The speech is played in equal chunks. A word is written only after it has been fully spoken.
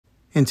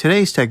In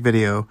today's tech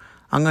video,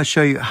 I'm going to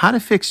show you how to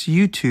fix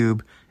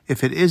YouTube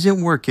if it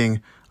isn't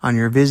working on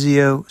your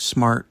VIZIO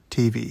smart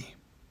TV.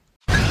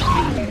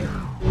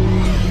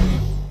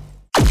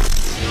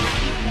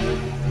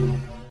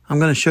 I'm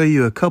going to show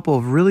you a couple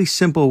of really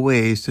simple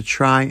ways to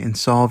try and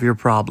solve your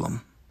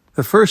problem.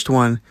 The first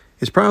one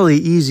is probably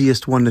the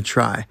easiest one to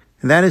try,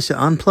 and that is to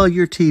unplug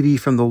your TV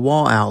from the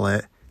wall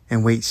outlet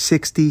and wait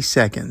 60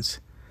 seconds.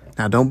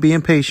 Now don't be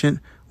impatient,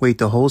 wait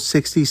the whole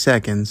 60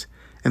 seconds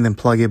and then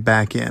plug it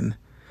back in.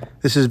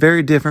 This is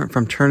very different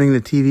from turning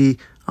the TV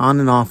on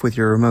and off with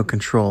your remote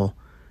control.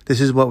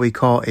 This is what we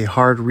call a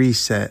hard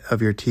reset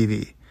of your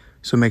TV,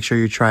 so make sure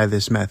you try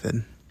this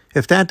method.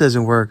 If that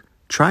doesn't work,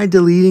 try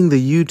deleting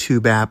the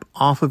YouTube app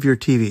off of your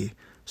TV.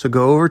 So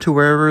go over to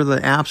wherever the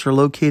apps are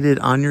located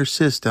on your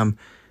system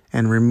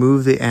and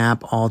remove the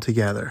app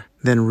altogether.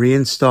 Then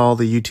reinstall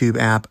the YouTube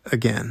app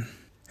again.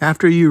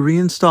 After you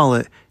reinstall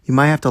it, you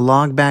might have to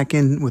log back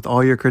in with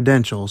all your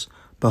credentials,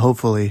 but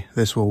hopefully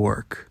this will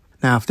work.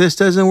 Now, if this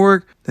doesn't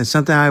work, then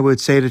something I would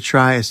say to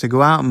try is to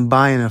go out and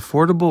buy an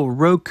affordable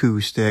Roku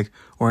stick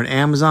or an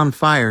Amazon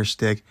Fire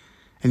Stick,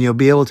 and you'll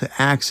be able to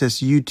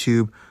access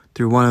YouTube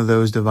through one of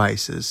those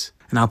devices.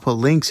 And I'll put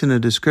links in the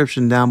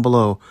description down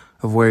below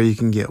of where you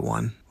can get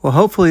one. Well,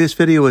 hopefully this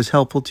video was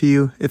helpful to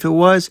you. If it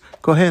was,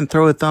 go ahead and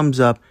throw a thumbs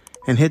up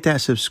and hit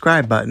that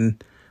subscribe button.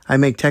 I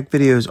make tech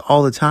videos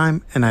all the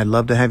time, and I'd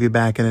love to have you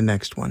back in the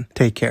next one.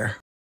 Take care.